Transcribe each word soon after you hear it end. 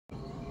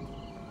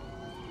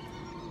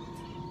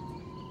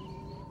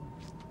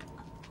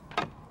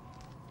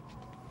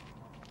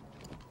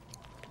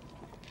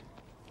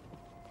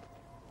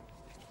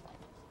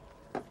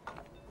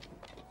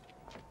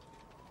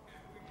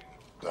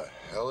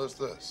hell is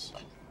this?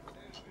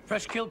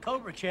 Fresh killed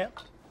cobra, champ.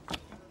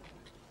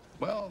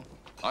 Well,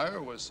 I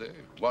always say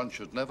one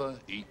should never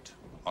eat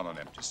on an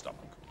empty stomach.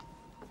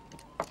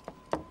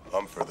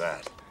 I'm for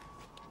that.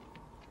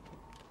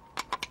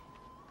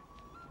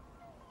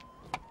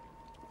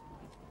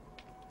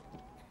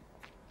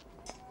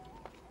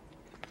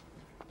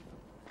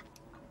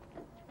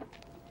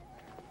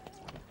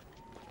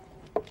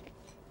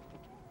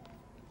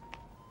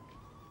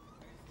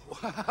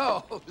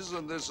 Wow,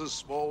 isn't this a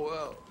small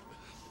world?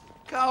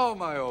 Carl,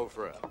 my old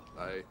friend,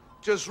 I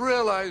just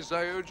realized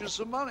I owed you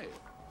some money.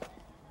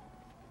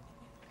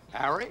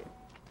 Harry?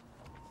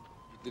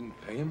 You didn't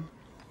pay him?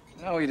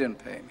 No, he didn't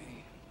pay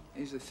me.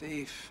 He's a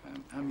thief.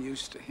 I'm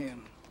used to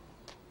him.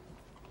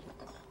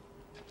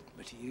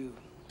 But you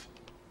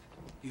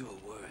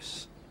are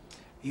worse.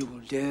 You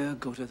will dare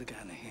go to the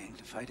Ganahang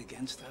to fight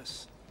against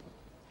us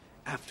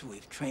after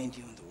we've trained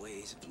you in the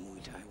ways of the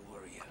Muay Thai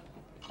warrior.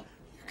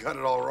 You got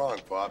it all wrong,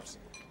 Pops.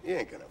 He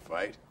ain't gonna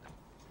fight.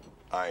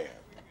 I am.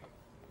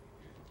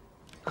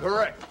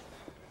 Correct.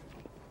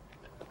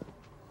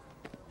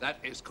 That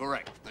is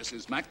correct. This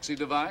is Maxie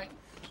Devine,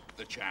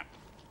 the champ.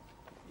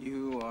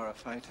 You are a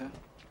fighter?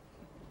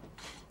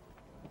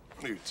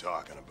 What are you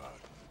talking about?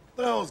 What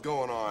the hell's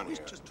going on He's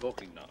here? just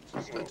talking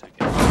nonsense. Don't take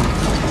it.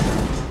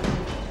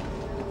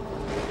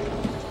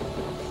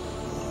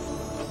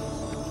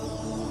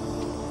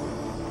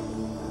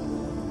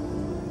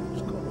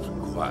 It's got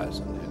some quiet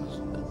in here.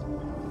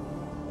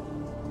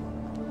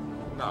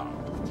 Now,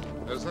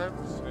 as I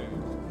was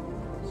saying,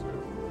 so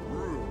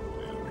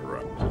rudely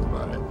interrupted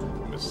by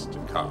Mr.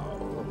 Carl,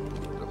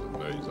 who doesn't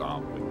know his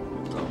arm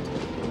himself.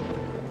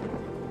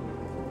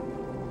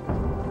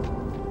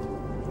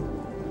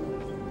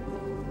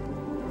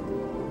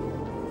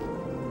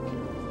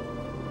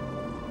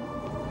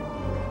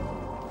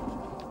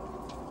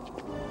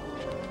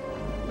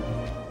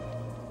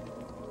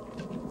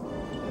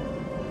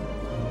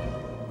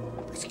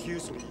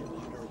 Excuse me,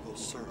 honorable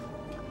sir.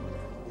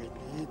 We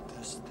need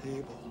this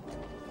table.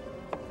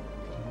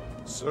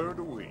 So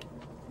do we.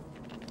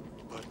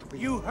 But we...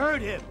 You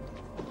heard him.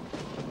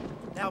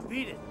 Now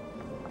beat it.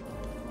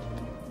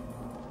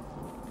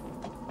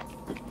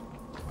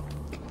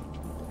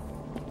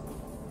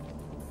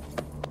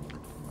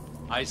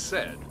 I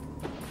said,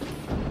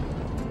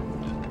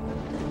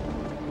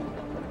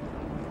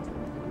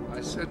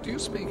 do you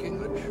speak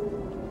English?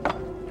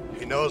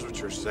 He knows what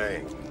you're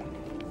saying.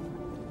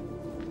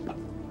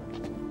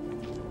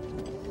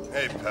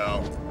 Hey,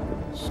 pal.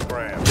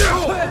 Scram.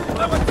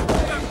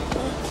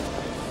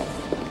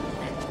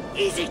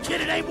 Easy,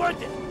 kid. It ain't worth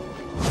it.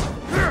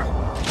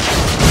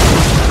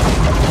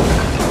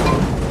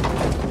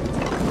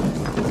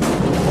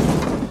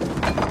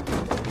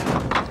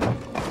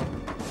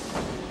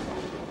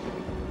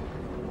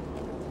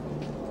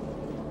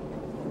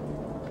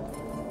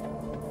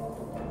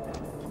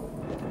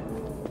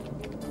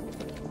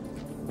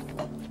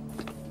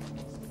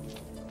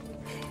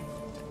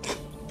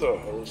 What the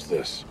hell is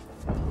this?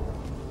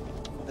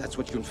 That's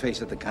what you'll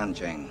face at the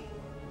Kanjang.